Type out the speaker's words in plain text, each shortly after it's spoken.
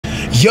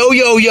Yo,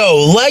 yo,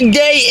 yo, leg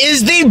day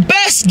is the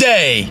best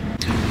day.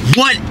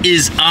 What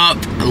is up,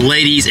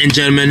 ladies and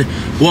gentlemen?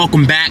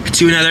 Welcome back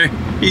to another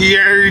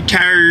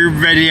YouTube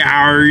video.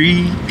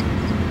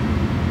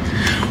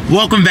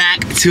 Welcome back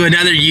to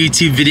another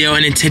YouTube video,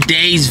 and in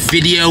today's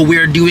video,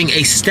 we're doing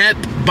a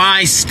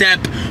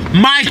step-by-step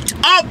mic'd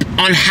up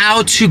on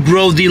how to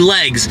grow the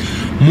legs.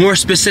 More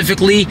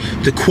specifically,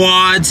 the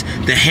quads,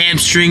 the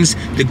hamstrings,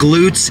 the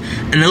glutes,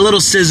 and a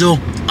little sizzle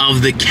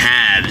of the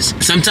calves.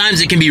 Sometimes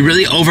it can be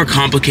really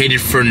overcomplicated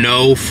for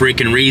no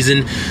freaking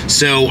reason.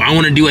 So I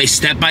want to do a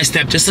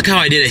step-by-step, just like how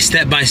I did a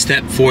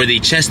step-by-step for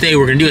the chest day.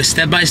 We're going to do a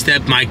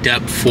step-by-step mic'd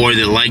up for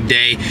the leg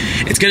day.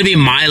 It's going to be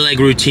my leg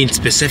routine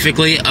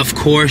specifically. Of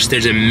course,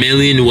 there's a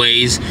million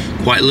ways,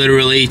 quite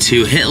literally,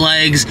 to hit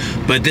legs,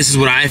 but this is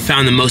what I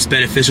found the most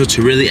beneficial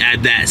to really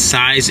add that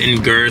size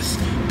and girth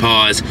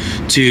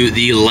to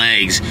the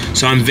legs.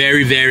 So I'm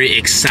very, very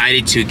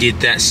excited to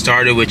get that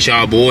started with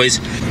y'all boys.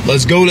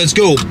 Let's go, let's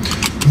go.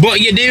 But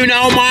you do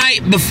know,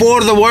 mate,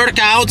 before the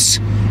workouts,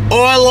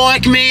 I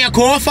like me a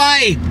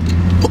coffee.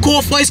 A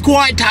coffee's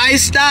quite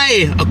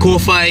tasty. A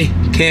coffee,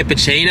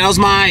 cappuccinos,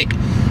 mate.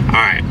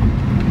 Alright,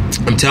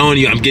 I'm telling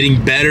you, I'm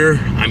getting better.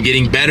 I'm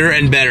getting better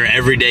and better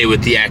every day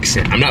with the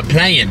accent. I'm not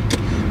playing.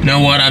 Know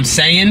what I'm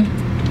saying?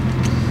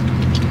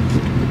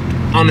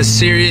 On a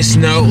serious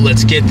note,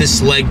 let's get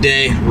this leg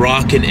day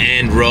rocking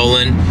and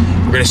rolling.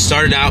 We're gonna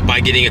start it out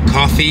by getting a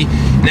coffee.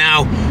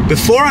 Now,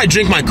 before I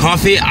drink my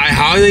coffee, I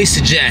highly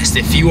suggest,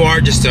 if you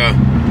are just a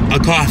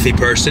coffee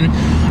person,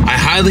 I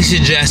highly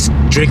suggest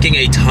drinking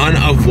a ton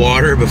of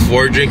water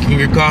before drinking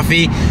your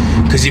coffee,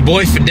 because your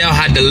boy Fidel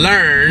had to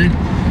learn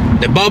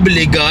the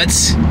bubbly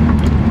guts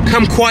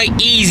come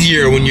quite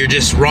easier when you're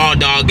just raw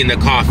dogging the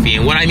coffee.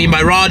 And what I mean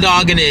by raw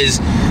dogging is,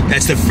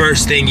 that's the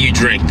first thing you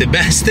drink. The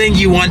best thing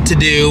you want to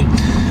do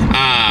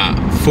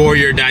for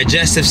your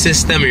digestive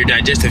system or your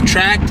digestive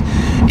tract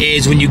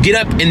is when you get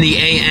up in the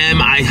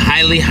AM, I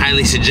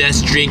highly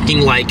suggest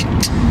drinking, like,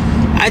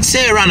 I'd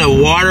say around a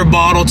water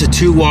bottle to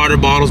 2 water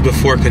bottles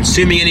before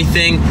consuming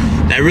anything.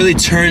 That really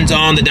turns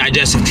on the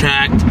digestive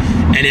tract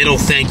and it'll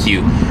thank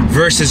you.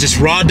 Versus just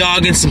raw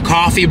dogging some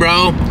coffee,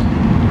 bro.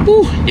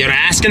 Ooh, you're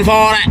asking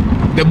for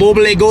it. The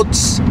bubbly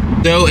guts.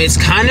 Though it's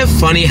kind of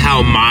funny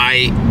how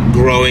my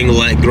growing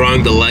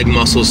the leg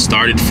muscles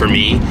started for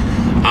me.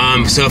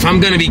 So if I'm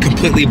gonna be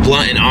completely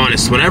blunt and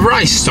honest, whenever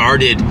I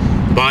started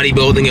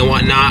bodybuilding and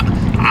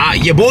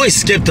whatnot, your boy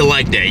skipped a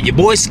leg day. Your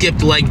boy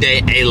skipped leg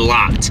day a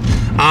lot.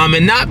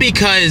 And not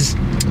because,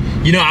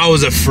 you know, I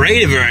was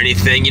afraid of it or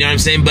anything, you know what I'm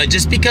saying? But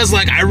just because,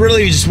 like, I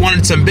really just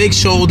wanted some big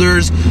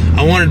shoulders,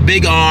 I wanted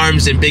big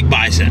arms and big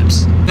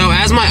biceps. So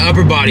as my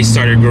upper body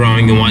started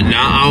growing and whatnot,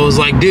 I was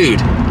like,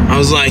 dude,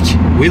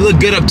 we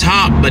look good up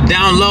top, but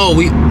down low,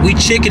 we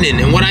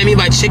chickening. And what I mean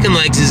by chicken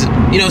legs is,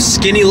 you know,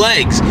 skinny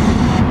legs.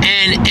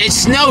 And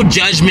it's no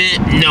judgment,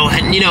 no,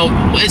 you know,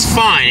 it's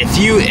fine.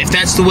 If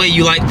that's the way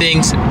you like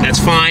things, that's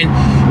fine.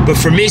 But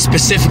for me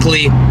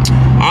specifically,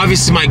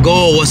 obviously my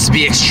goal was to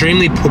be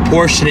extremely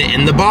proportionate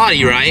in the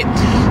body, right?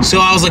 So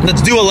I was like,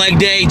 let's do a leg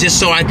day just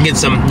so I can get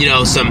some, you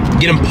know,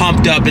 get them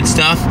pumped up and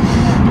stuff.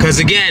 Because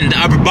again, the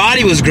upper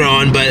body was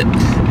growing, but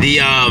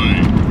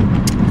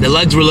the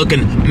legs were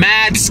looking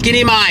mad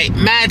skinny,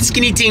 mad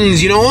skinny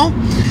things, you know?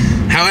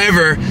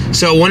 However,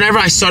 so whenever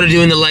I started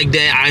doing the leg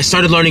day, I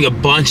started learning a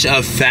bunch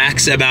of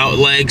facts about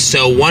legs.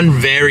 So one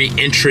very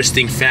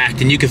interesting fact,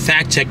 and you can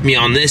fact check me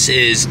on this,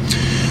 is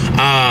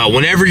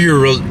whenever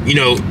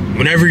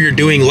you're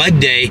doing leg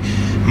day,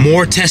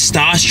 more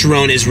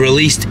testosterone is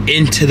released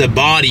into the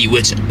body,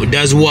 which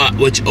does what?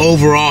 Which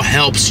overall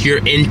helps your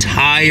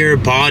entire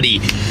body.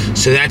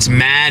 So that's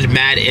mad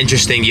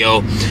interesting,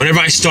 yo. Whenever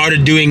I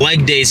started doing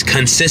leg days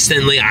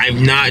consistently,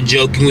 I'm not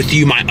joking with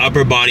you, my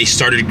upper body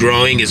started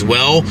growing as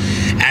well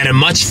at a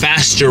much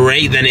faster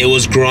rate than it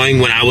was growing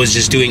when I was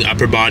just doing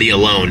upper body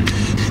alone.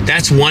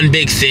 That's one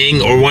big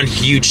thing, or one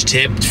huge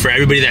tip for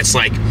everybody that's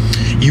like,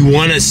 you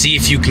want to see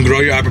if you can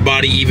grow your upper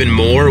body even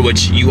more,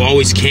 which you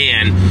always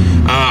can.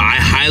 I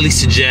highly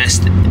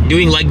suggest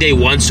doing leg day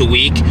once a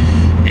week.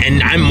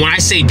 And when I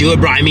say do it,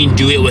 bro, I mean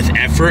do it with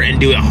effort and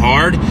do it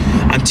hard.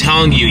 I'm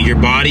telling you, your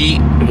body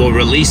will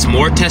release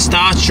more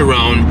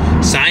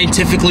testosterone,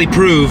 scientifically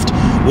proved,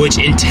 which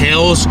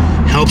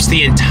helps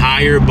the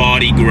entire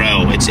body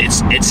grow.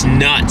 It's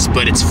nuts,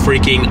 but it's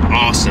freaking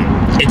awesome.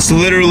 It's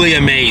literally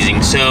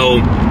amazing.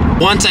 So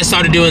once I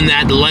started doing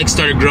that, the legs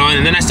started growing,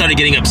 and then I started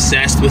getting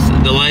obsessed with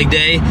the leg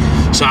day.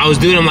 So I was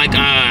doing them like,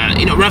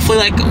 you know, roughly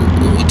like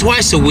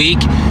twice a week,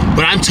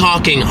 but I'm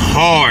talking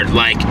hard,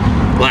 like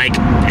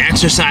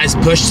exercise,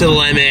 push to the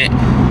limit,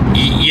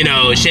 you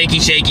know,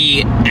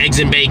 shaky, eggs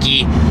and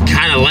bakey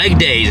kind of leg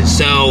days.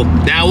 So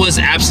that was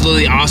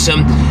absolutely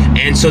awesome.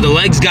 And so the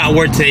legs got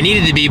where they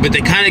needed to be, but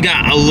they kind of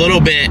got a little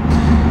bit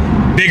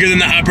bigger than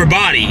the upper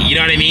body, you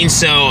know what I mean?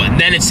 So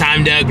then it's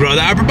time to grow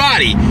the upper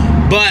body.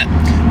 But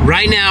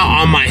right now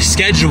on my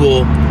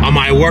schedule, on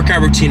my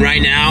workout routine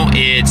right now,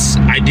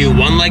 I do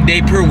 1 leg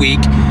day per week,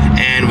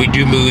 and we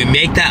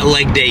make that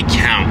leg day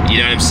count, you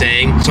know what I'm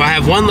saying? So I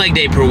have 1 leg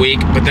day per week,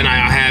 but then I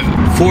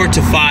have 4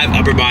 to 5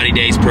 upper body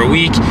days per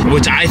week,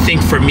 which I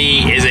think for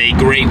me is a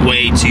great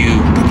way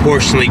to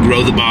proportionally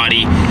grow the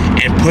body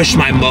and push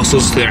my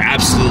muscles to their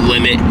absolute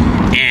limit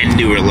and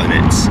newer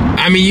limits.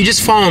 I mean, you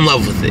just fall in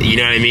love with it, you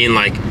know what I mean?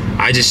 Like,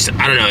 I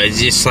don't know, it's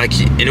just like,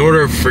 in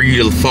order for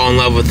you to fall in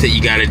love with it,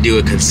 you gotta do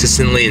it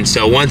consistently. And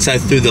so once I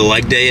threw the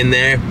leg day in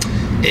there,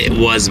 it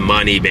was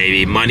money,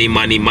 baby. Money,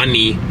 money,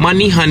 money,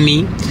 money,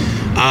 honey.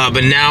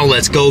 But now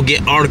let's go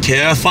get our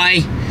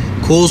coffee.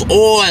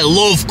 Oh, I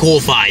love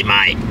coffee,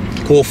 mate.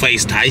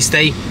 Coffee's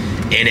tasty,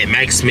 and it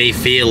makes me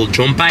feel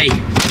jumpy.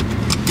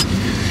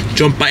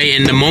 Jumpy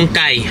in the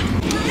monkey.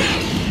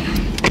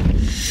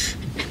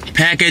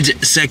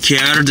 Package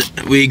secured.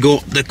 We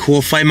got the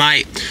coffee,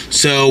 mate.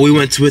 So we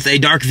went with a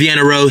dark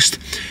Vienna roast,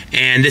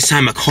 and this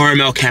time a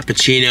caramel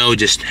cappuccino,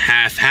 just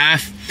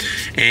half.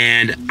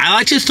 And I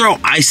like to throw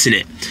ice in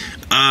it.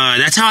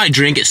 That's how I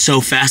drink it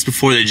so fast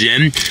before the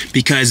gym,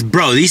 because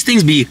bro, these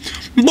things be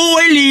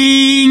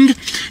boiling.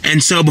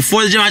 And so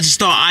before the gym, I just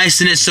throw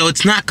ice in it, so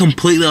it's not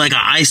completely like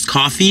an iced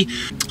coffee.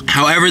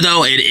 However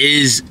though, it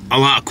is a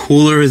lot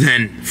cooler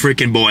than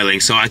freaking boiling,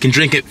 so I can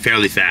drink it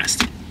fairly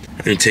fast.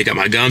 I'm gonna take out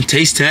my gum,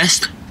 taste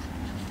test.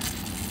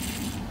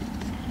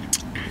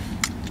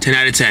 10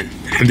 out of 10,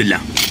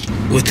 alhamdulillah.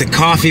 With the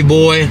coffee,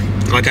 boy,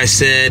 like I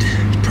said,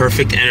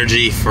 perfect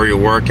energy for your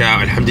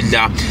workout,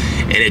 alhamdulillah.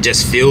 And it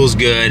just feels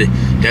good.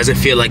 Doesn't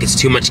feel like it's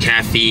too much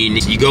caffeine.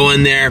 You go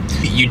in there,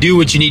 you do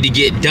what you need to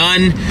get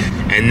done,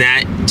 and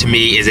that to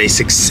me is a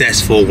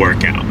successful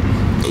workout.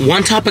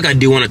 One topic I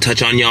do want to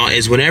touch on, y'all,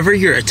 is whenever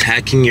you're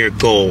attacking your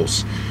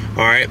goals,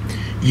 all right,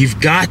 you've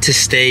got to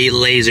stay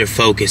laser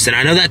focused. And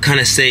I know that kind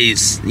of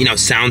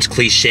sounds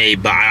cliche,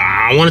 but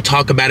I want to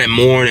talk about it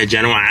more in a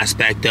general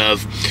aspect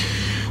of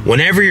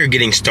whenever you're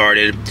getting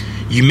started,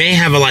 you may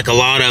have a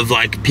lot of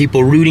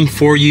people rooting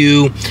for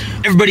you.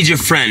 Everybody's your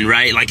friend,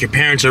 right? Like your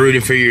parents are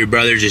rooting for you, your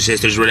brothers, your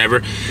sisters,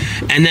 whatever.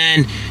 And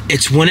then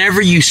it's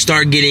whenever you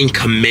start getting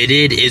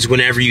committed is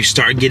whenever you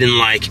start getting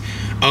why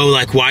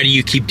do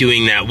you keep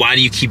doing that? Why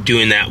do you keep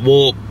doing that?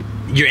 Well,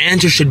 your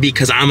answer should be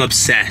because I'm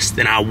obsessed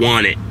and I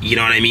want it. You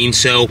know what I mean?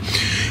 So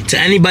to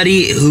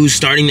anybody who's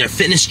starting their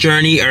fitness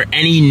journey or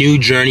any new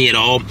journey at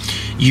all,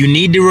 you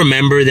need to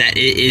remember that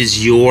it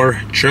is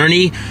your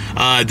journey.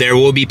 There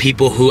will be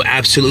people who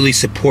absolutely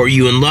support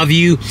you and love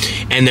you,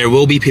 and there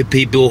will be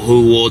people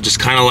who will just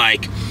kind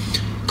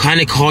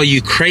of call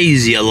you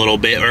crazy a little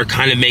bit, or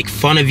kind of make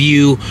fun of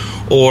you,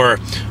 or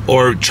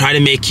try to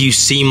make you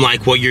seem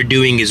like what you're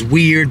doing is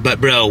weird. But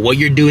bro, what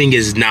you're doing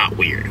is not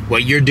weird.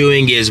 What you're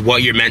doing is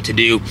what you're meant to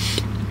do.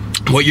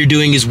 What you're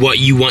doing is what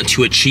you want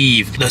to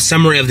achieve. The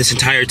summary of this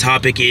entire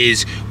topic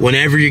is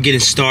whenever you're getting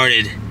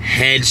started,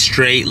 head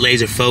straight,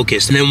 laser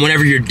focused. And then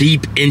whenever you're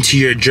deep into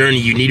your journey,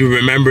 you need to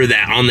remember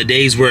that on the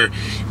days where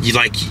you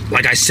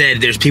like I said,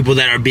 there's people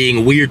that are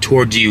being weird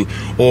towards you,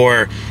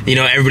 or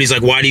everybody's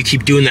like, why do you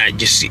keep doing that?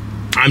 Just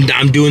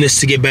I'm doing this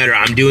to get better.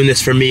 I'm doing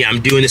this for me.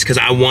 I'm doing this because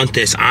I want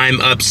this.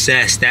 I'm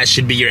obsessed. That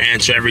should be your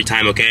answer every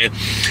time, okay?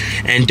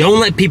 And don't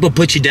let people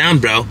put you down,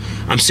 bro.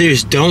 I'm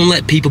serious. Don't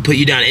let people put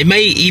you down. It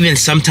may even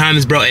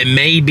sometimes, bro, it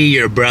may be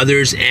your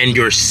brothers and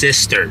your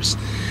sisters.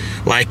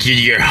 Like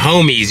your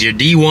homies, your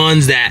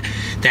D1s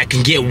that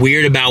can get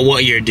weird about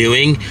what you're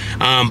doing.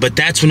 But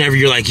that's whenever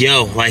you're like,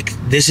 yo,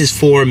 this is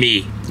for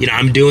me.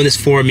 I'm doing this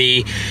for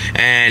me,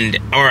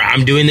 or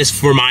I'm doing this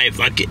for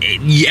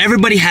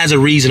everybody has a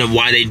reason of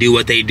why they do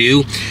what they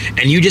do,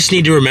 and you just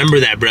need to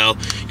remember that, bro.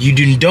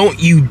 Don't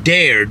you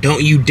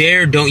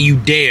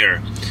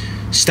dare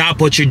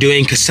stop what you're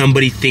doing because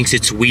somebody thinks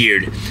it's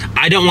weird.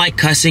 I don't like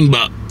cussing,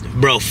 but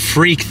bro,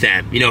 freak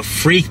them.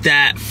 Freak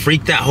that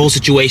whole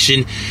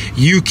situation.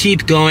 You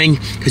keep going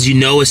because you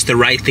know it's the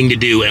right thing to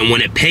do, and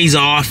when it pays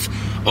off,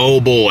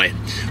 oh boy,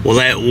 will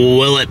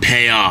it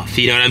pay off?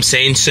 You know what I'm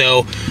saying?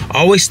 So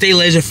always stay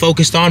laser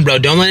focused on, bro.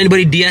 Don't let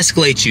anybody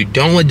de-escalate you.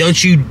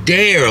 Don't you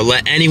dare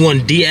let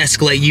anyone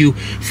de-escalate you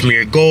from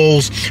your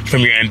goals,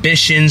 from your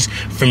ambitions,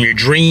 from your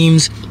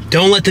dreams.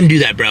 Don't let them do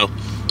that, bro.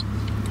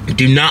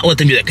 Do not let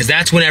them do that, because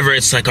that's whenever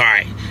it's like, all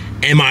right,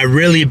 am I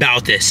really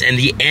about this? And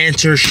the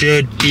answer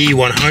should be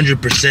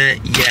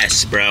 100%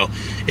 yes, bro.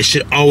 It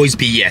should always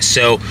be yes.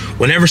 So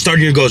whenever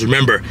starting your goals,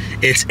 remember,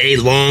 it's a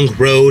long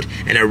road,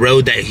 and a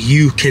road that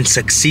you can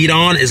succeed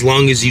on as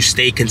long as you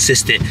stay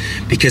consistent.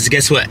 Because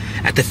guess what?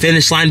 At the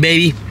finish line,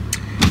 baby,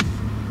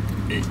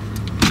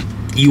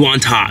 you on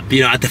top.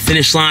 At the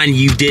finish line,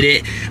 you did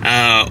it.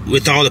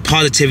 With all the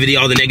positivity,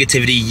 all the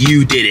negativity,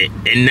 you did it.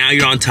 And now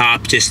you're on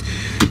top, just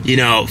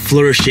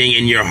flourishing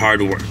in your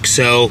hard work.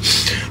 So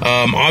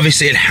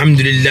obviously,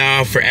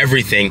 alhamdulillah for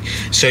everything.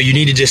 So you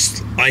need to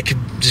just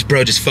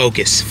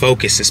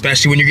focus,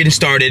 especially when you're getting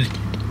started,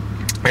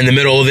 in the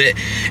middle of it.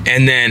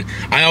 And then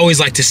I always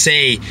like to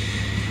say,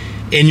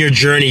 in your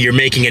journey, you're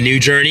making a new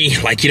journey, you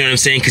know what I'm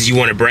saying, because you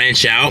want to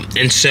branch out.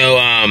 And so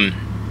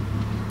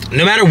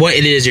no matter what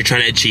it is you're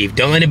trying to achieve,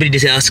 don't let anybody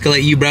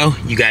escalate you, bro.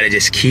 You gotta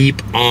just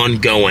keep on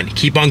going.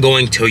 Keep on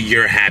going till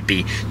you're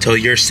happy, till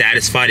you're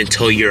satisfied,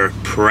 until you're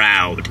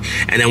proud.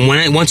 And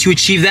then once you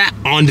achieve that,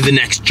 on to the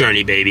next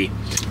journey, baby.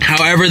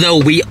 However, though,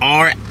 we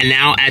are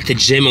now at the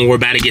gym and we're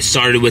about to get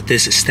started with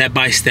this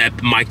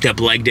step-by-step mic'd up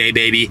leg day,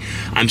 baby.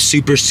 I'm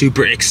super,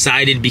 super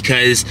excited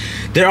because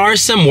there are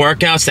some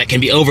workouts that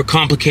can be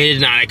overcomplicated,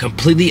 and I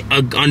completely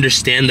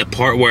understand the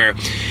part where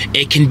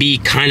it can be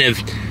kind of,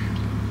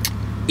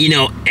 you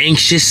know,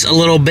 anxious a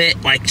little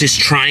bit, like just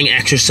trying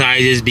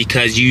exercises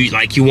because you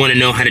want to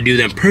know how to do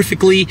them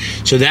perfectly.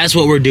 So that's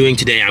what we're doing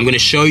today. I'm going to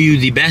show you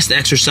the best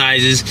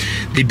exercises,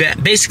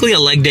 basically a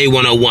leg day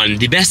 101,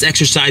 the best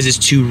exercises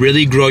to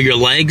really grow your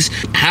legs,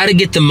 how to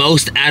get the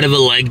most out of a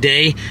leg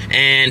day.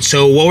 And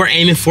so what we're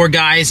aiming for,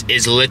 guys,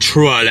 is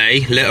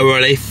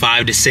literally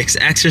 5 to 6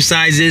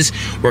 exercises.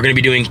 We're going to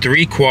be doing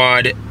 3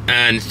 quad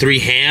and 3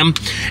 ham,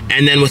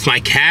 and then with my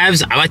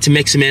calves, I like to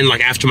mix them in.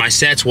 Like after my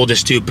sets, we'll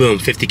just do boom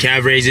 50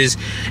 calf raises,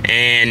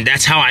 and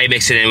that's how I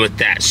mix it in with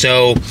that.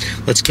 So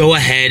let's go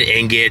ahead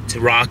and get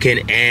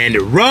rocking and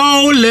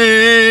rolling.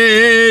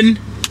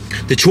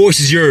 The choice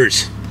is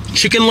yours: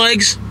 chicken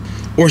legs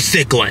or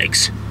thick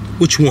legs.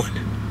 Which one?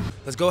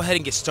 Let's go ahead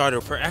and get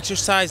started. For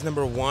exercise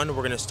number 1,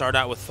 we're gonna start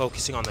out with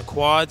focusing on the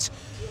quads.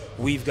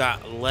 We've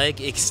got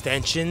leg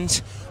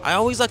extensions. I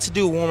always like to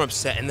do a warm-up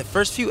set. In the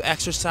first few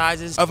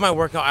exercises of my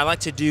workout, I like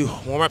to do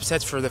warm-up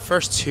sets for the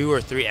first 2 or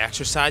 3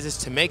 exercises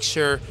to make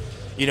sure,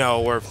 you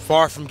know, we're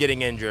far from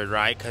getting injured,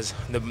 right? Because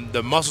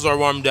the muscles are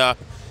warmed up,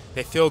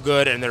 they feel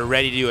good, and they're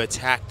ready to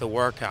attack the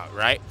workout,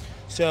 right?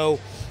 So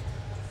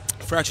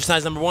for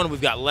exercise number 1,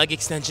 we've got leg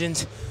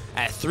extensions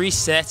at 3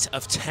 sets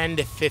of 10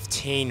 to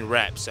 15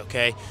 reps,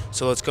 okay?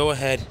 So let's go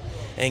ahead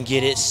and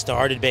get it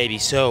started, baby.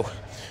 So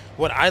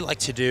what I like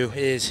to do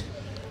is,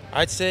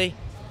 I'd say,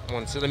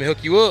 so let me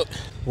hook you up.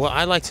 What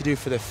I like to do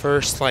for the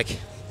first like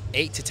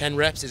 8 to 10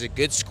 reps is a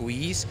good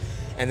squeeze,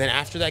 and then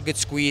after that good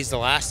squeeze, the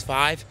last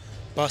 5,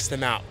 bust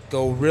them out.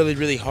 Go really,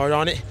 really hard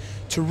on it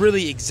to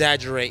really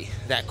exaggerate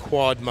that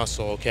quad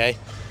muscle, okay?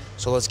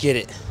 So let's get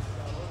it.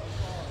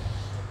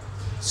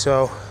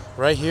 So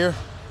right here,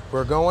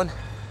 we're going,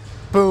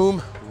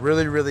 boom,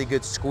 really, really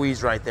good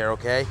squeeze right there,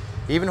 okay?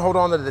 Even hold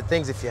on to the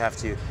things if you have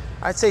to.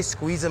 I'd say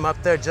squeeze them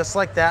up there just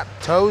like that.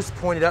 Toes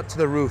pointed up to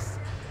the roof,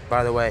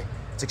 by the way.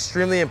 It's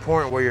extremely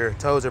important where your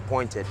toes are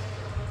pointed.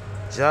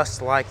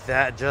 Just like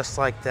that, just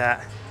like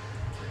that.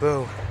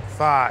 Boom,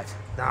 5,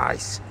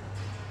 nice.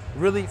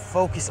 Really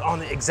focus on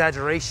the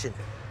exaggeration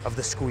of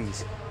the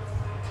squeeze.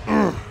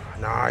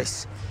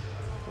 Nice.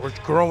 We're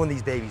growing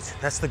these babies.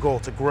 That's the goal,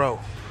 to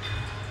grow.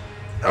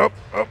 Up,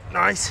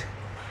 nice.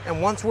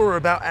 And once we're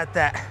about at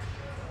that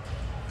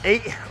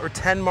 8 or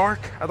 10 mark,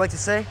 I'd like to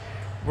say,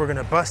 we're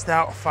gonna bust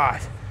out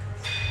 5.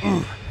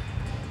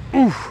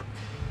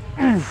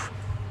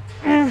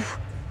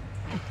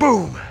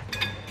 Boom.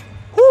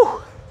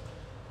 Whew.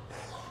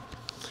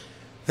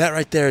 That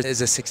right there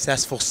is a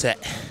successful set.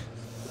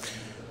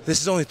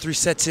 This is only 3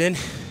 sets in,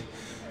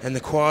 and the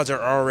quads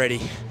are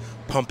already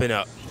pumping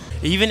up.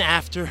 Even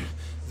after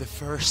the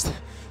first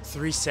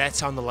 3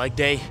 sets on the leg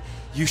day,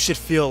 you should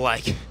feel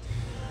like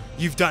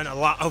you've done a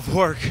lot of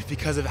work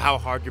because of how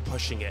hard you're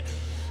pushing it.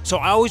 So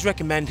I always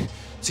recommend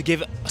to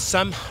give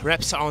some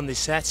reps on the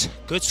sets,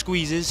 good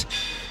squeezes,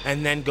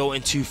 and then go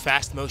into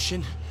fast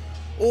motion.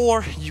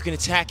 Or you can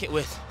attack it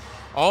with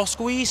all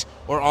squeeze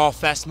or all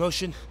fast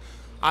motion.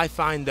 I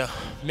find the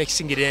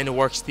mixing it in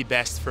works the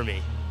best for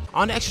me.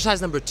 On to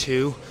exercise number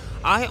 2,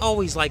 I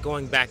always like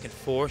going back and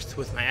forth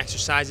with my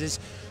exercises.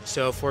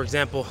 So for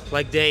example,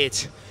 leg day,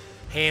 it's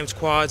hams,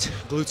 quads,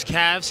 glutes,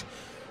 calves.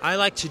 I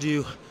like to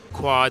do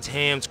quads,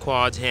 hams,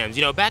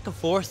 you know, back and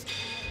forth,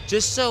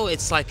 just so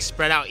it's like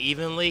spread out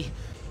evenly.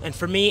 And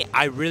for me,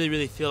 I really,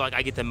 really feel like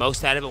I get the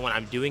most out of it when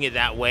I'm doing it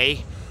that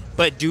way.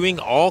 But doing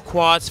all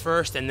quads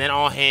first and then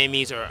all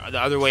hammies, or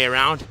the other way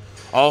around,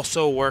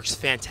 also works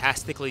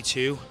fantastically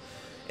too.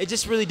 It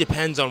just really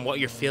depends on what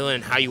you're feeling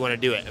and how you want to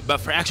do it. But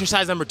for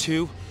exercise number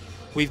 2,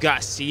 we've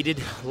got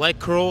seated leg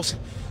curls.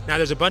 Now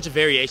there's a bunch of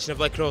variation of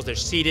leg curls.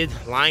 There's seated,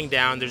 lying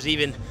down. There's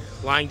even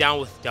lying down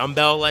with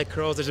dumbbell leg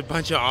curls. There's a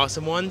bunch of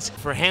awesome ones.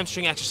 For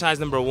hamstring exercise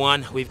number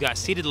 1, we've got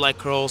seated leg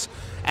curls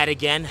at,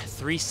 again,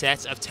 3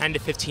 sets of 10 to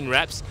 15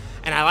 reps.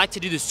 And I like to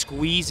do the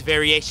squeeze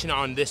variation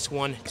on this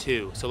one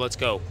too. So let's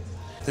go.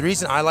 The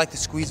reason I like the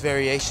squeeze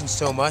variation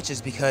so much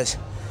is because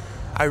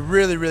I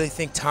really, really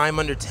think time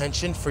under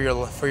tension for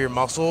your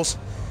muscles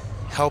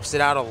helps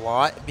it out a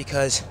lot.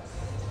 Because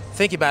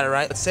think about it,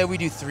 right? Let's say we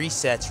do 3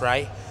 sets,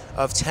 right,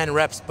 of 10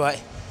 reps,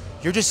 but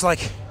you're just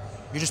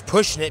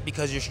pushing it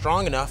because you're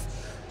strong enough.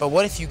 But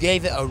what if you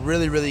gave it a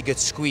really, really good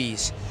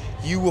squeeze?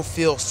 You will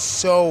feel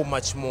so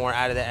much more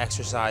out of the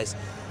exercise.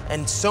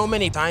 And so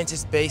many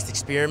science-based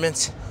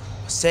experiments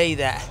say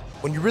that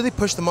when you really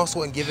push the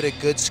muscle and give it a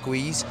good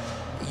squeeze,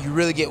 you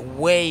really get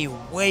way,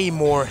 way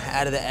more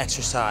out of the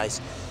exercise.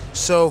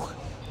 So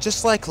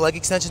just like leg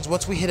extensions,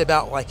 once we hit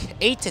about like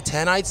 8 to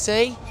 10, I'd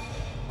say,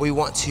 we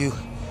want to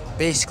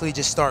basically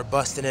just start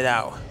busting it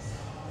out.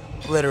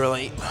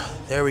 Literally.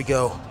 There we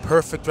go.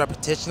 Perfect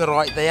repetition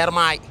right there,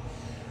 mate.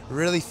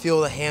 Really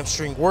feel the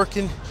hamstring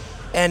working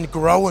and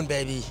growing,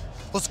 baby.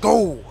 Let's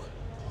go.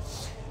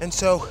 And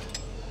so,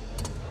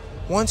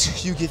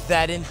 once you get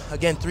that in,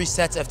 again, 3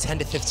 sets of 10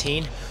 to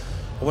 15.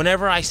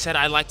 Whenever I said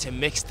I like to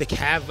mix the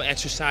calf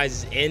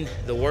exercises in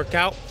the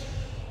workout,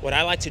 what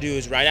I like to do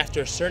is right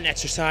after a certain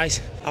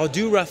exercise, I'll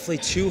do roughly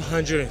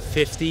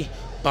 250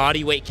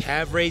 body weight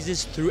calf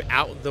raises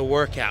throughout the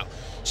workout.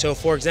 So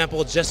for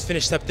example, just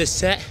finished up this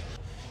set,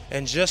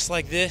 and just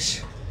like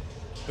this,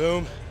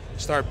 boom,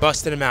 start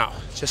busting them out,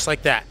 just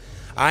like that.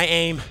 I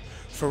aim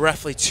for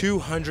roughly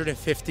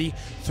 250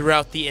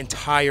 throughout the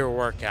entire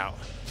workout.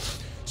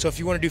 So if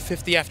you want to do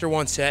 50 after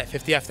one set,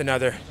 50 after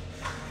another,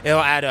 it'll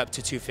add up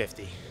to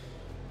 250.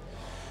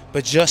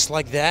 But just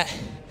like that,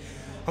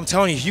 I'm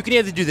telling you can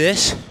either do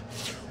this,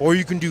 or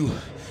you can do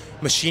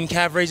machine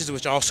calf raises,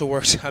 which also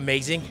works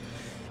amazing.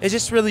 It's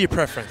just really your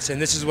preference,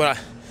 and this is what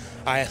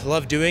I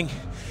love doing,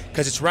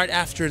 because it's right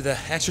after the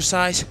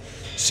exercise.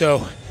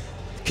 So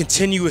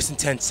continuous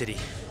intensity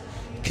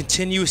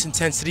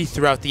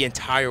throughout the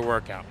entire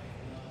workout.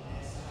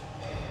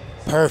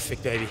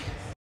 Perfect, baby.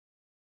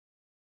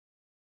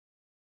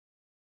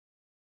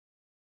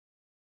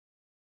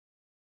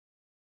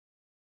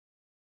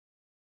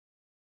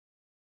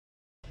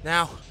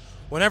 Now,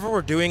 whenever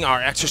we're doing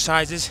our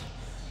exercises,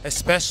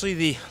 especially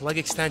the leg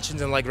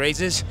extensions and leg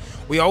raises,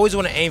 we always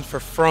want to aim for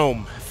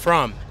from,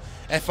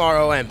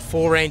 F-R-O-M,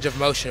 full range of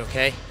motion,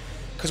 okay?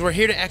 Because we're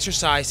here to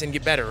exercise and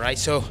get better, right?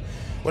 So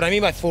what I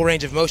mean by full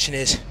range of motion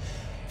is,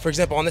 for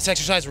example, on this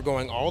exercise, we're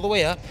going all the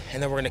way up,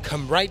 and then we're going to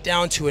come right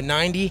down to a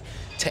 90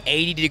 to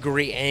 80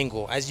 degree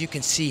angle. As you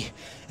can see,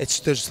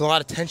 there's a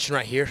lot of tension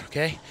right here,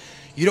 okay?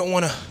 You don't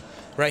want to,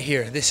 right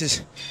here,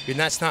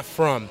 that's not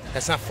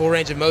full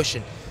range of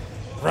motion.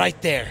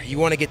 Right there, you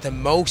want to get the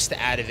most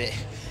out of it.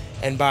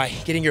 And by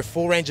getting your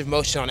full range of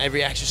motion on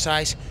every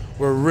exercise,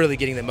 we're really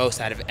getting the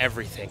most out of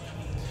everything.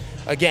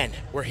 Again,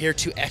 we're here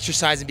to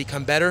exercise and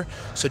become better,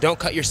 so don't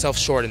cut yourself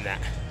short in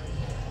that.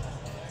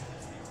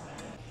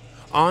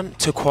 On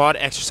to quad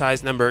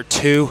exercise number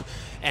 2,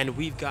 and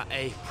we've got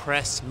a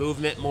press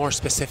movement, more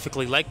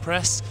specifically leg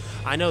press.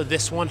 I know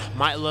this one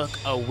might look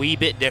a wee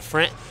bit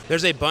different.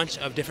 There's a bunch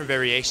of different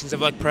variations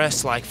of leg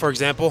press, like for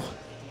example,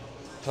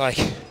 like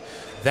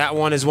that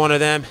one is one of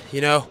them,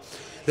 you know.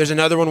 There's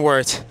another one where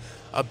it's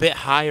a bit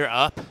higher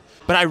up,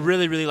 but I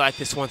really like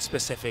this one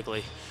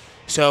specifically.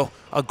 So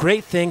a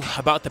great thing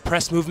about the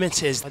press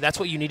movements is that's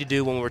what you need to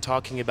do when we're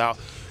talking about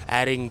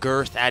adding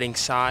girth, adding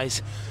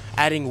size,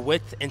 adding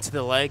width into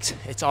the legs.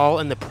 It's all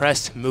in the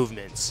press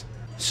movements.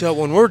 So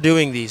when we're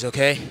doing these,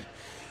 okay,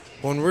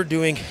 when we're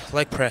doing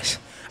leg press,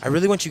 I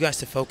really want you guys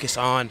to focus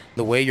on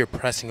the way you're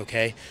pressing,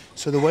 okay?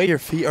 So the way your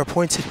feet are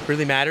pointed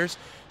really matters.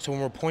 So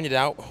when we're pointed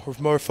out, we're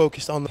more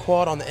focused on the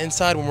quad on the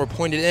inside. When we're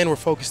pointed in, we're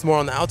focused more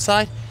on the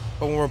outside.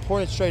 But when we're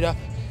pointed straight up,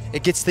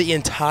 it gets the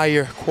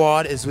entire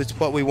quad is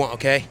what we want,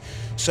 okay?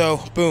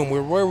 So boom,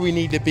 we're where we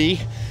need to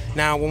be.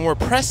 Now when we're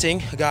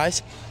pressing,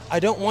 guys, I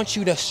don't want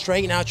you to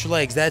straighten out your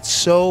legs. That's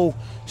so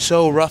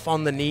rough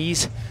on the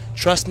knees.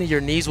 Trust me,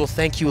 your knees will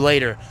thank you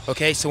later,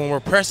 okay? So when we're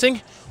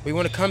pressing, we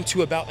want to come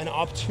to about an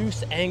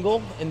obtuse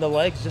angle in the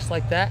legs, just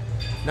like that.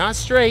 Not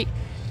straight.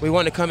 We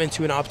want to come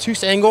into an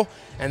obtuse angle,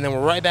 and then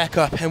we're right back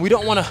up. And we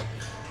don't want to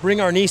bring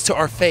our knees to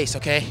our face,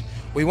 okay?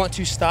 We want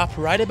to stop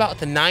right about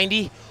the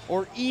 90,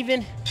 or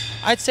even,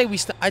 I'd say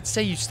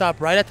you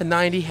stop right at the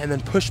 90 and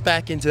then push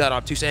back into that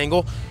obtuse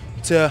angle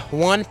to,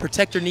 one,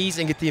 protect your knees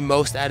and get the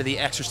most out of the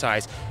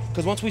exercise.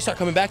 Because once we start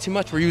coming back too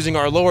much, we're using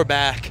our lower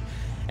back,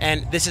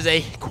 and this is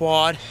a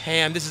quad,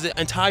 ham, this is an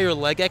entire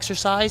leg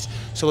exercise,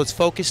 so let's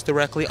focus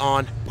directly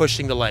on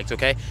pushing the legs,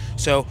 okay?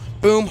 So,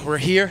 boom, we're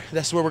here,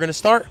 that's where we're gonna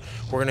start.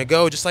 We're gonna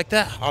go just like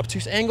that,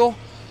 obtuse angle,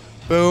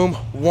 boom,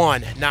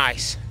 1,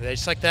 nice.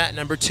 Just like that,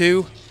 number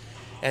 2,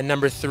 and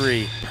number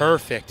 3,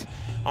 perfect.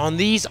 On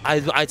these,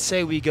 I'd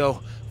say we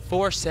go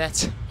 4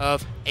 sets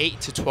of 8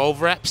 to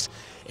 12 reps.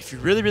 If you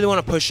really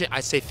wanna push it,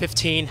 I'd say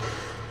 15,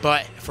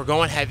 but if we're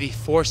going heavy,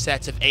 4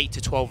 sets of 8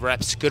 to 12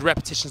 reps, good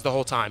repetitions the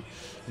whole time.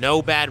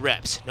 No bad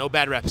reps,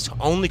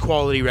 only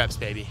quality reps,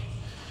 baby.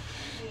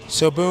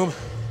 So boom,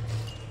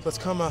 let's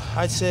come,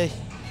 I'd say,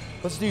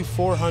 let's do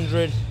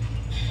 400.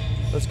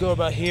 Let's go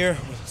about here.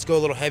 Let's go a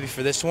little heavy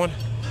for this one.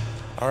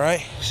 All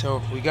right,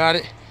 so we got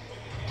it.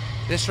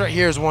 This right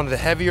here is one of the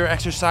heavier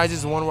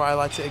exercises, the one where I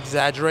like to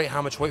exaggerate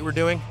how much weight we're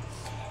doing.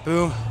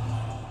 Boom,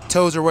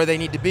 toes are where they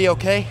need to be,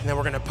 okay? And then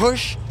we're gonna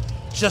push,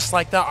 just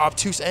like that,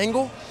 obtuse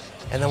angle,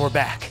 and then we're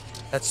back.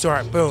 Let's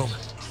start, boom.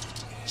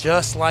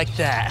 Just like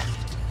that.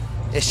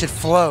 It should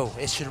flow.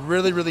 It should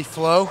really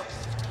flow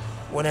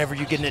whenever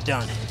you're getting it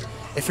done.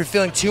 If you're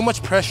feeling too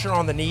much pressure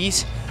on the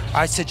knees,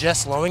 I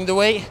suggest lowering the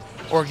weight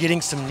or getting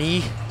some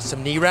knee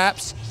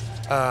wraps.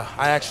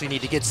 I actually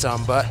need to get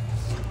some, but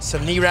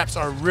some knee wraps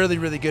are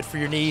really good for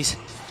your knees,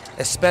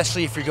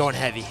 especially if you're going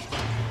heavy.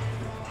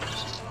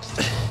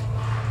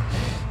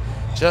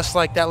 Just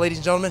like that, ladies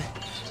and gentlemen.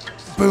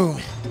 Boom.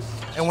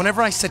 And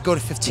whenever I said go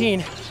to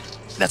 15,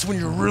 that's when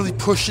you're really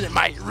pushing it,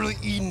 mate. You're really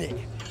eating it.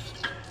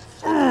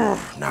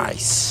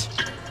 Nice.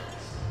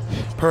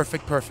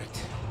 Perfect,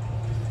 perfect.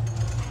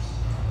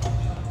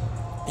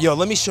 Yo,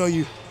 let me show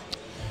you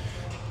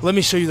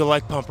the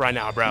leg pump right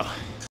now, bro.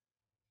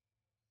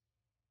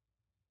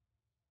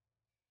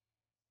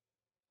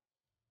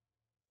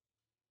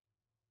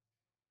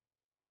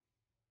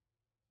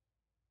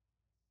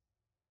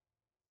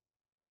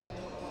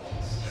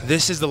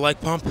 This is the leg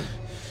pump,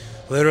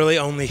 literally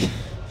only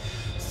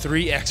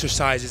 3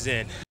 exercises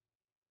in.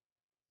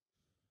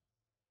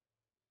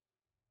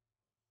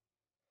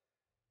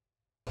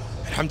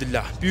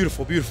 Alhamdulillah,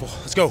 beautiful, beautiful.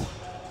 Let's go.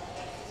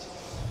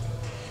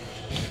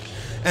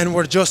 And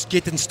we're just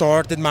getting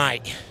started,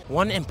 mate.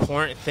 One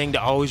important thing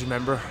to always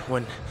remember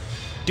when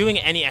doing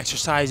any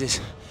exercise is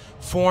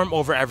form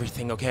over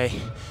everything, okay?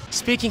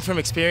 Speaking from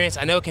experience,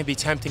 I know it can be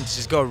tempting to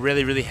just go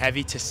really, really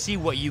heavy to see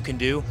what you can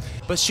do.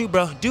 But shoot,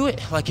 bro, do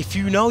it. Like, if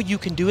you know you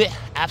can do it,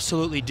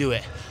 absolutely do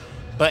it.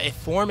 But if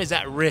form is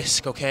at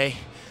risk, okay?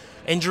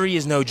 Injury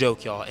is no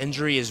joke, y'all.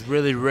 Injury is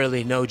really,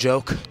 really no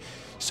joke.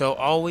 So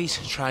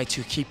always try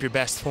to keep your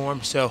best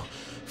form. So,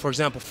 for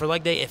example, for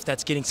leg day, if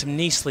that's getting some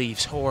knee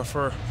sleeves, or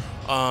for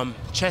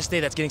chest day,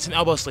 that's getting some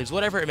elbow sleeves,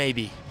 whatever it may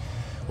be.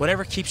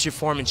 Whatever keeps your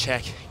form in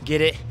check, get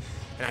it,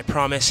 and I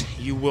promise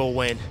you will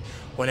win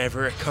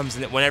whenever it comes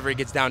in, whenever it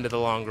gets down to the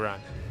long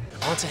run.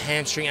 On to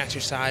hamstring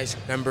exercise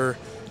number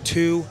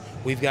 2.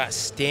 We've got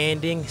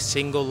standing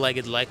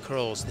single-legged leg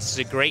curls. This is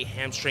a great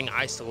hamstring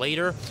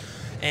isolator.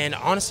 And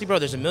honestly, bro,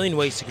 there's a million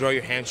ways to grow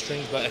your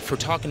hamstrings, but if we're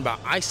talking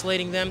about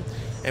isolating them,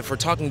 and if we're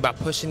talking about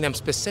pushing them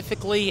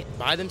specifically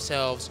by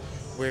themselves,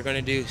 we're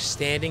gonna do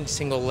standing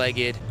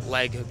single-legged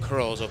leg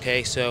curls,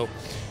 okay? So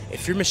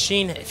if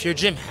your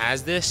gym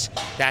has this,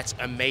 that's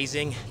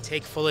amazing.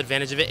 Take full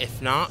advantage of it.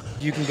 If not,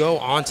 you can go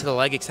onto the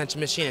leg extension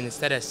machine, and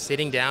instead of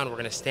sitting down, we're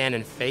gonna stand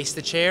and face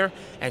the chair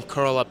and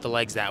curl up the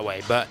legs that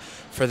way. But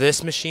for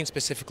this machine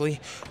specifically,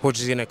 we're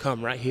just gonna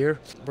come right here.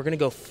 We're gonna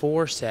go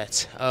 4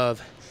 sets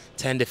of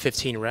 10 to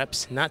 15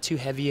 reps, not too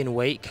heavy in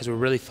weight because we're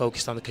really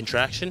focused on the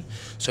contraction.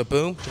 So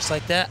boom, just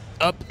like that,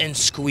 up and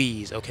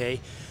squeeze, okay?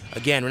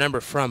 Again,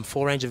 remember, from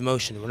full range of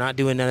motion, we're not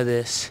doing none of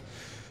this.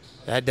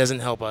 That doesn't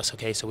help us,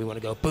 okay? So we want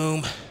to go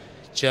boom,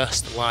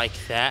 just like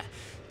that.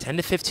 10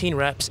 to 15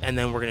 reps, and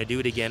then we're going to do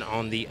it again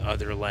on the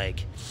other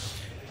leg.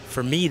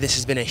 For me, this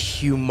has been a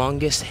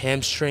humongous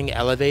hamstring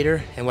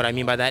elevator, and what I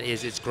mean by that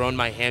is it's grown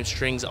my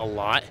hamstrings a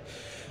lot.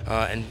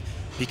 And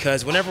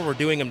because whenever we're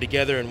doing them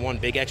together in one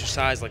big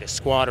exercise, like a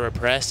squat or a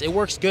press, it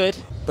works good.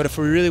 But if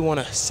we really want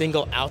to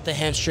single out the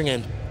hamstring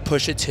and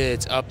push it to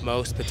its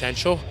utmost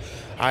potential,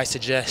 I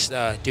suggest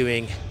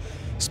doing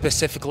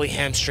specifically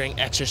hamstring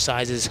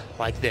exercises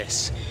like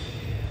this.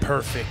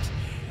 Perfect.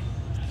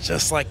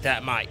 Just like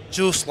that, mate.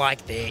 Just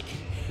like that.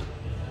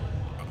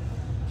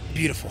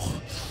 Beautiful.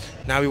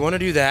 Now we want to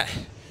do that,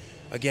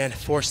 again,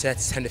 4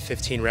 sets, 10 to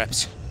 15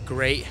 reps.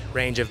 Great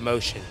range of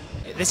motion.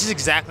 This is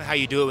exactly how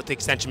you do it with the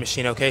extension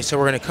machine, okay? So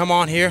we're going to come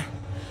on here.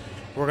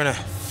 We're going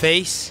to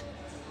face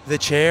the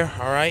chair,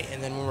 all right?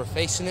 And then when we're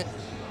facing it,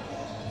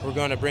 we're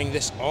going to bring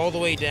this all the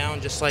way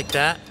down just like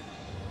that.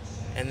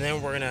 And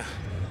then we're going to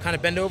kind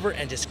of bend over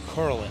and just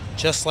curl it,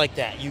 just like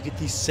that. You get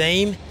the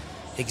same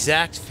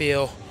exact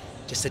feel,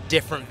 just a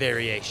different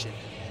variation.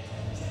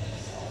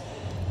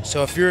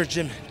 So if your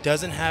gym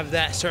doesn't have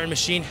that certain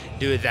machine,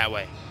 do it that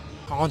way.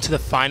 On to the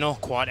final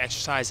quad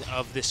exercise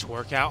of this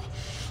workout.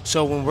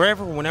 So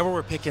whenever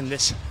we're picking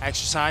this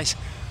exercise,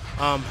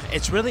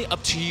 it's really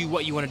up to you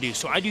what you want to do.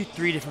 So I do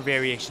 3 different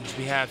variations.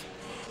 We have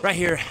right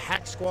here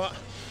hack squat.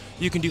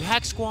 You can do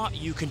hack squat,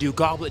 you can do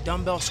goblet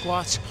dumbbell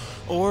squats,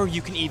 or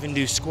you can even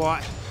do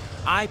squat.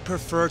 I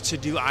prefer to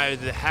do either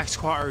the hack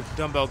squat or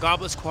dumbbell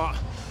goblet squat,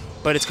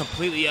 but it's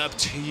completely up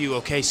to you,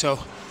 okay? So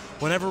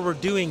whenever we're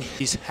doing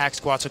these hack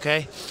squats,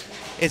 okay,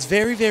 it's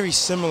very, very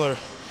similar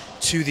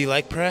to the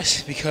leg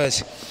press,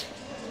 because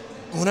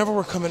whenever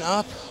we're coming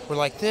up, we're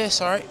like this,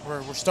 all right?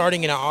 We're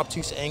starting in an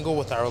obtuse angle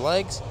with our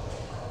legs.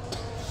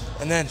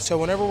 And then, so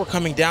whenever we're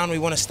coming down, we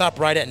want to stop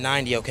right at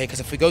 90, okay?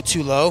 Because if we go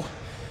too low,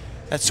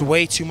 that's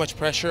way too much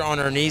pressure on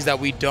our knees that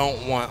we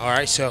don't want, all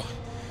right? So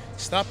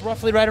stop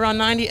roughly right around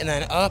 90 and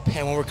then up.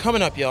 And when we're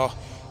coming up, y'all,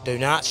 do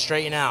not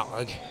straighten out.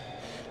 Like,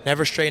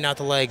 never straighten out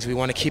the legs. We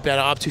want to keep that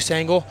obtuse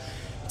angle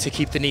to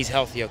keep the knees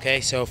healthy,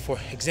 okay? So for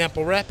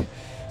example rep,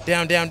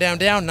 down, down, down,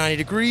 down, 90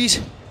 degrees,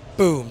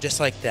 boom,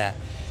 just like that.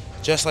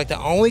 Just like the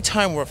only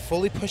time we're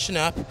fully pushing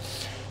up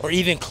or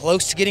even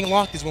close to getting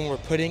locked is when we're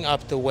putting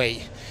up the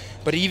weight.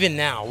 But even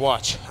now,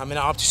 watch, I'm in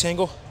an obtuse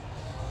angle,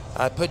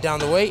 I put down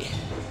the weight,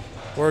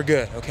 we're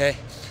good, okay?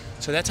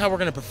 So that's how we're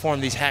gonna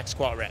perform these hack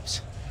squat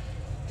reps.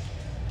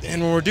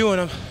 And when we're doing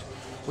them,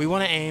 we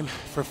wanna aim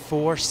for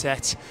 4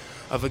 sets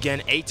of,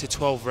 again, 8 to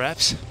 12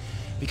 reps,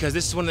 because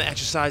this is one of the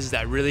exercises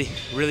that really,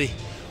 really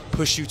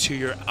push you to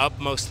your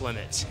utmost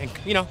limits and,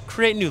 you know,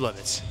 create new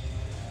limits.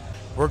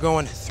 We're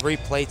going 3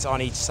 plates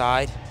on each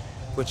side,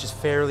 which is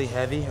fairly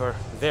heavy, or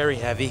very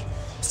heavy,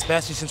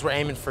 especially since we're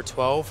aiming for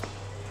 12.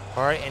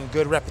 All right, and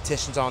good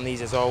repetitions on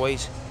these as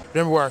always.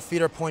 Remember where our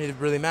feet are pointed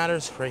really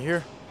matters, right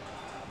here.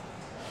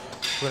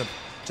 We're gonna,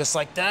 just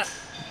like that,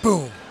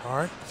 boom, all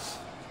right.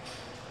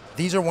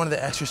 these are one of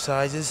the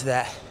exercises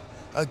that,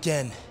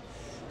 again,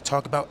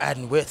 talk about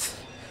adding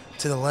width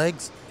to the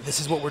legs. This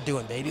is what we're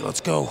doing, baby.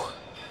 Let's go.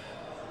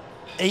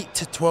 8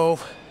 to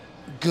 12,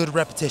 good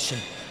repetition.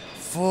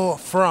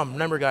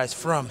 Remember guys,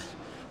 from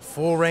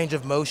full range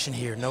of motion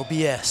here, no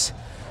BS.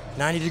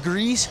 90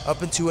 degrees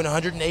up into an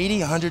 180,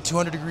 100,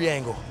 200 degree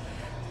angle.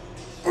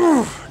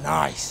 Ooh,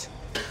 nice.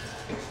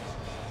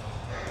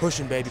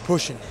 Pushing, baby,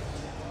 pushing.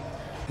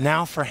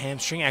 Now for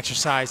hamstring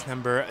exercise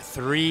number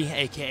 3,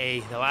 AKA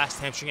the last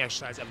hamstring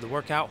exercise of the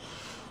workout.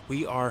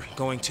 We are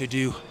going to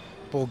do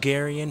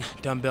Bulgarian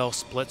dumbbell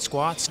split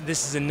squats.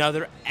 This is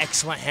another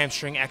excellent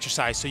hamstring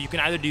exercise. So you can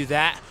either do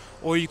that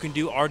or you can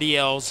do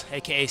RDLs,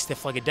 AKA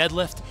stiff-legged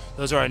deadlift.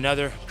 Those are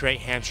another great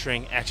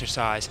hamstring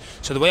exercise.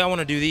 So the way I want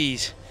to do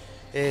these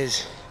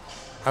is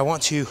I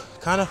want to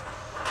kind of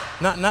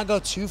not go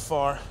too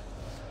far.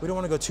 We don't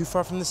want to go too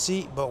far from the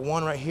seat, but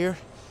one right here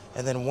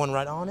and then one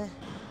right on it.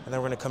 And then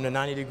we're going to come to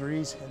 90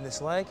 degrees in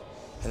this leg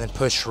and then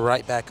push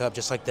right back up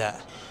just like that.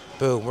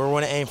 Boom. We're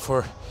going to aim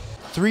for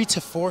 3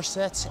 to 4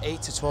 sets,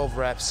 8 to 12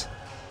 reps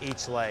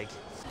each leg.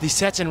 These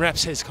sets and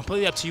reps is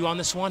completely up to you on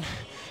this one.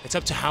 It's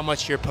up to how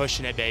much you're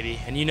pushing it, baby.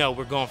 And you know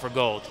we're going for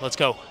gold. Let's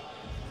go.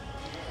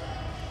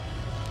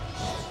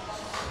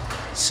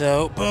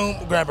 So,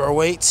 boom, grab our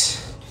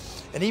weights.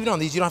 And even on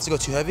these, you don't have to go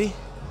too heavy.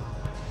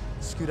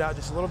 Scoot out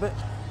just a little bit.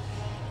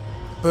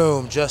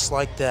 Boom, just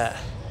like that.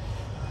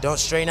 Don't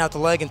straighten out the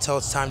leg until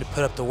it's time to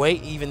put up the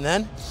weight. Even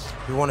then,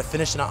 we want to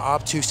finish in an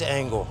obtuse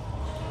angle.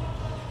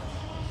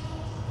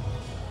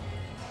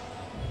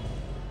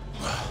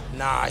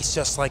 Nice,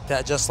 just like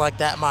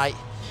that, mate.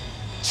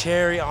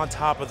 Cherry on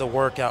top of the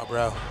workout,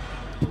 bro.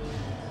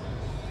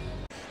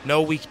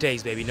 No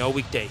weekdays, baby, no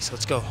weekdays.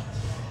 Let's go.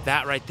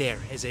 That right there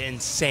is an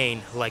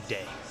insane leg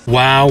day.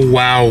 Wow,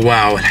 wow,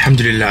 wow.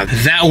 Alhamdulillah.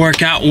 That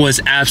workout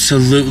was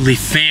absolutely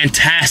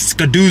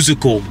fantastic.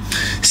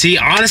 See,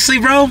 honestly,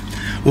 bro,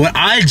 what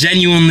I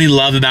genuinely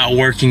love about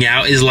working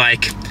out is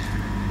like,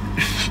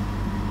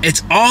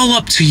 it's all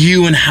up to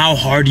you and how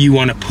hard you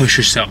want to push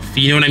yourself.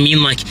 You know what I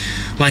mean? Like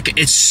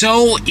it's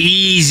so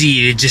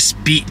easy to just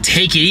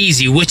take it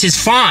easy, which is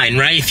fine,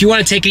 right? If you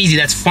want to take it easy,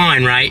 that's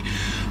fine, right?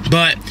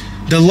 But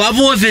the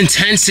level of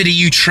intensity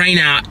you train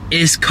at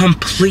is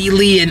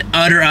completely and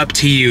utter up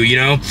to you, you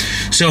know?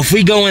 So if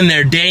we go in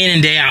there day in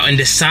and day out and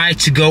decide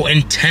to go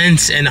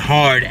intense and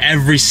hard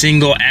every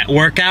single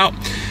workout,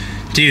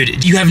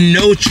 dude, you have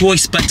no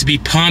choice but to be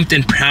pumped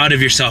and proud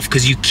of yourself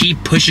because you keep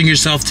pushing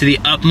yourself to the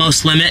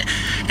utmost limit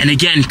and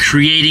again,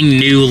 creating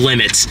new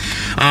limits.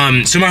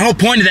 So my whole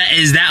point of that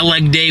is that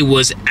leg day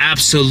was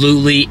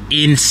absolutely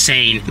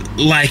insane.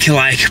 Like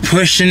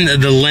pushing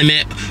the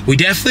limit. We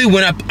definitely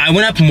went up, I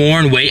went up more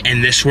in weight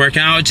in this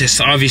workout, just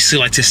obviously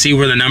like to see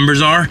where the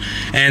numbers are.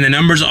 And the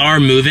numbers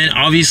are moving.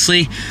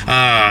 Obviously,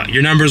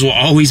 your numbers will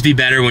always be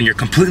better when you're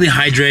completely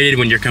hydrated,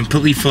 when you're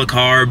completely full of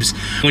carbs,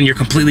 when you're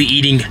completely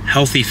eating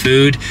healthy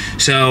food.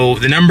 So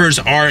the numbers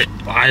are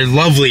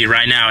lovely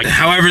right now.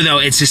 However, though,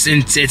 it's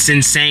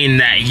insane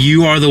that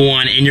you are the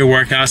one in your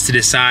workouts to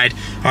decide,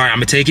 all right, I'm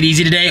gonna take it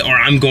easy today, or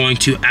I'm going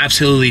to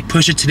absolutely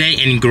push it today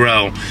and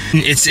grow.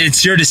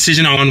 It's your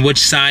decision on which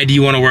side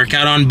you want to work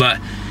out on, but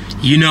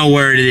you know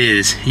where it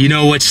is. You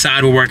know which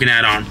side we're working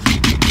out on.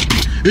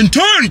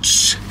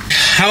 Intense!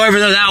 However,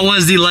 though, that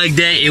was the leg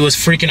day. It was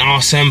freaking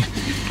awesome.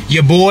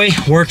 Your boy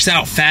works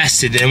out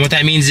fasted, and what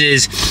that means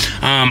is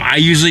I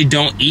usually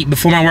don't eat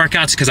before my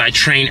workouts because I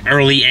train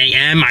early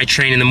AM. I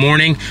train in the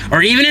morning,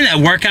 or even in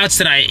the workouts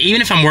that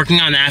even if I'm working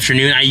on the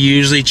afternoon, I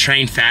usually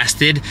train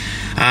fasted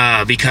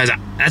because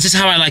that's just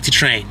how I like to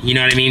train. You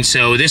know what I mean?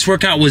 So this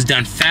workout was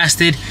done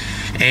fasted,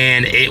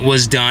 and it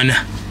was done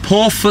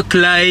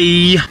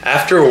perfectly.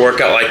 After a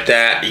workout like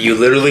that, you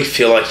literally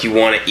feel like you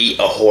want to eat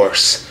a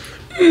horse.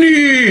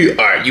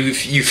 Alright,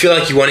 you feel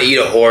like you want to eat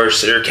a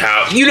horse or a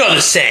cow. You know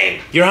the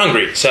saying. You're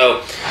hungry.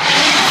 So,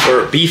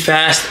 or be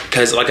fast,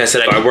 because like I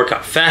said, I work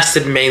out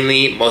fasted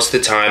mainly most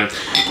of the time.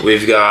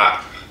 We've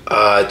got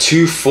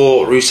 2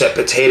 full russet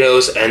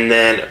potatoes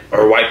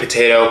or white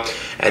potato,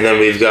 and then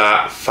we've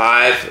got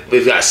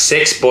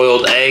 6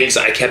 boiled eggs.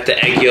 I kept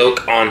the egg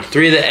yolk on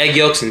 3 of the egg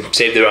yolks and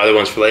saved the other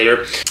ones for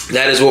later.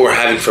 That is what we're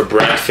having for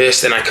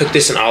breakfast, and I cooked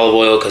this in olive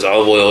oil because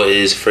olive oil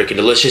is freaking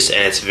delicious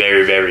and it's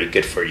very, very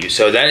good for you.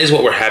 So that is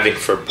what we're having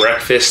for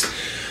breakfast.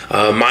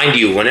 Mind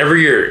you, whenever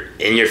you're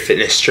in your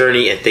fitness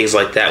journey and things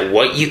like that,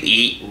 what you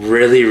eat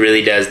really,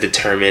 really does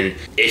determine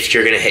if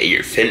you're gonna hit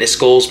your fitness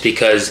goals,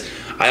 because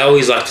I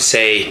always like to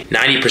say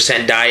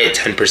 90% diet,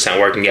 10%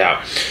 working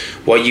out.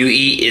 What you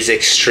eat is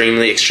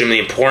extremely, extremely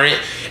important,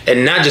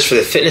 and not just for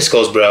the fitness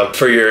goals, bro,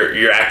 for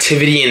your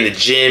activity in the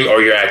gym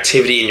or your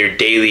activity in your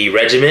daily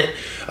regimen.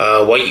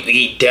 What you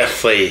eat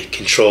definitely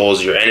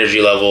controls your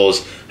energy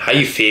levels, how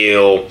you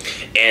feel,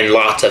 and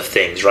lots of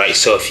things, right?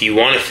 So if you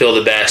want to feel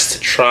the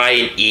best, try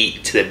and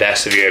eat to the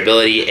best of your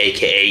ability,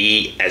 aka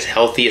eat as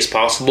healthy as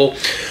possible.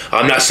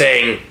 I'm not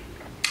saying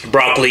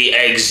broccoli,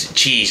 eggs,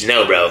 cheese,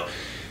 no, bro.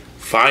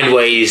 Find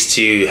ways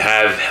to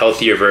have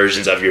healthier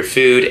versions of your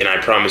food, and I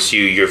promise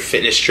you, your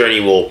fitness journey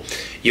will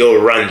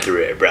you'll run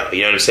through it, bro.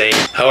 You know what I'm saying?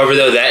 However,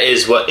 though, that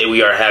is what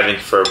we are having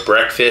for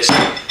breakfast.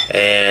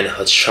 And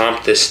let's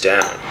chomp this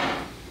down.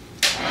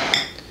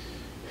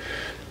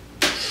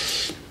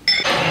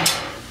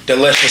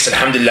 Delicious,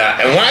 alhamdulillah.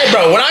 And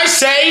when I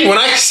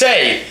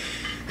say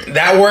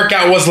that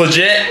workout was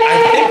legit,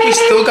 I think we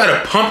still got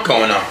a pump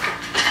going on.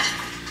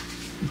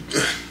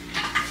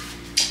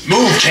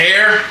 Move,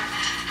 chair.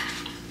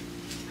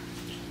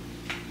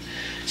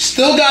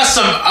 Still got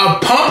a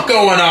pump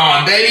going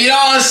on, baby. You know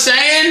what I'm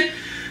saying?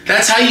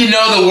 That's how you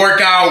know the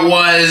workout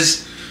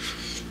was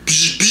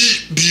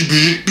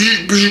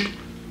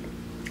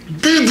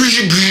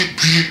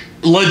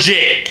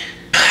legit.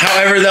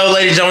 However, though,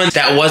 ladies and gentlemen,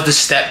 that was the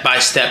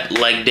step-by-step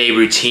leg day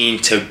routine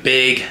to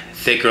big,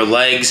 thicker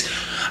legs.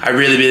 I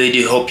really, really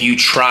do hope you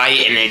try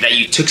it and that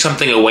you took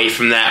something away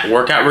from that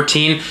workout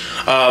routine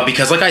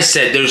because, like I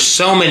said, there's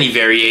so many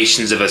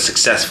variations of a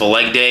successful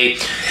leg day.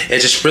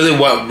 It's just really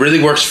what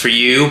really works for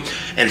you,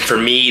 and for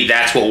me,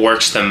 that's what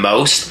works the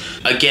most.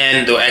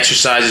 Again, the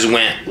exercises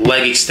went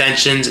leg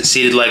extensions,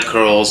 seated leg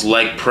curls,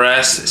 leg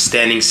press,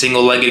 standing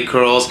single-legged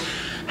curls,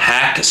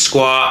 hack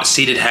squat,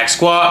 seated hack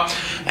squat,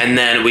 and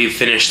then we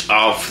finished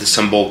off with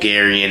some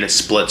Bulgarian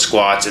split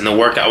squats, and the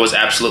workout was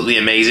absolutely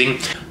amazing.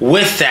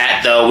 With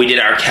that, though, we did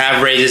our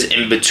calf raises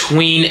in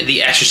between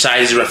the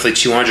exercises, roughly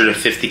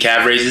 250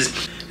 calf raises.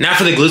 Now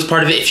for the glutes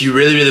part of it, if you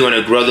really, really want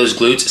to grow those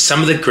glutes,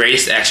 some of the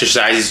greatest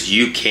exercises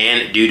you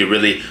can do to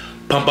really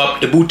pump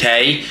up the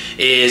booty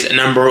is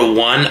number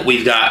one,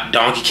 we've got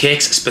donkey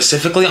kicks,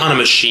 specifically on a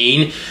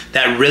machine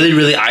that really,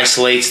 really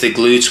isolates the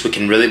glutes, which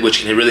can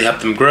really help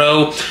them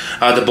grow.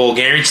 The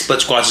Bulgarian split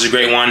squats is a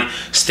great one.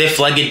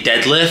 Stiff-legged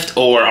deadlift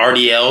or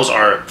RDLs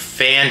are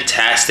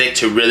fantastic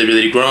to really,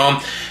 really grow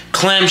them.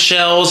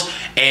 Clamshells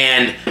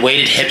and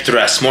weighted hip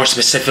thrusts, more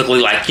specifically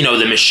like, you know,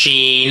 the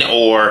machine,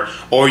 or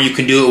you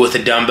can do it with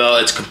a dumbbell.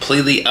 It's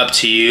completely up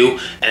to you.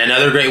 And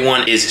another great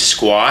one is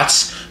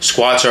squats.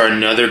 Squats are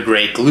another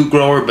great glute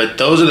grower, but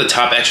those are the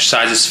top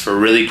exercises for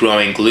really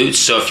growing glutes.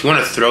 So if you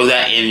want to throw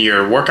that in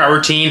your workout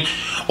routine,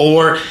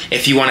 or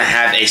if you want to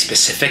have a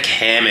specific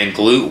ham and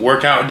glute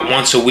workout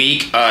once a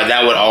week,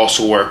 that would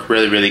also work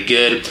really, really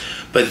good.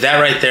 But that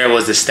right there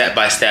was the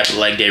step-by-step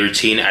leg day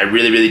routine. I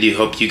really, really do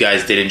hope you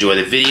guys did enjoy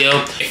the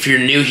video. If you're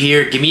new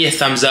here, give me a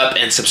thumbs up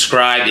and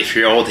subscribe. If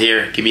you're old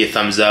here, give me a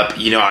thumbs up.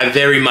 You know, I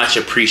very much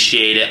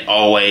appreciate it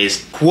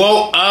always.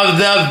 Quote of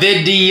the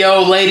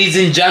video, ladies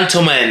and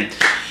gentlemen,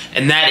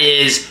 and that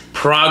is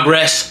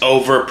progress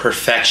over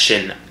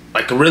perfection.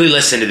 Like, really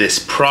listen to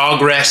this,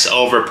 progress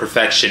over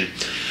perfection.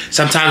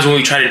 Sometimes when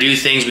we try to do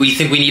things, we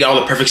think we need all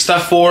the perfect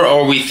stuff for,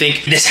 or we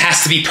think this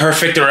has to be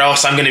perfect or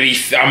else I'm gonna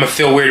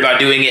feel weird about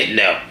doing it.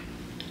 No.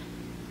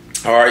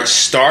 All right,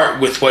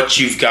 start with what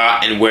you've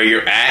got and where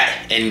you're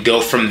at and go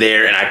from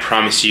there, and I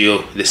promise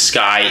you, the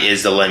sky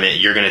is the limit.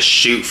 You're gonna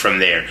shoot from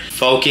there.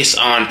 Focus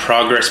on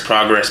progress,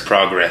 progress,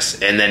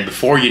 progress, and then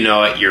before you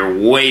know it, you're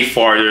way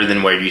farther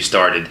than where you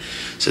started.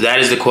 So that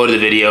is the quote of the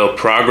video,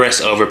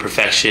 progress over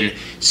perfection.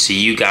 See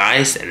you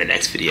guys in the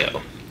next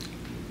video.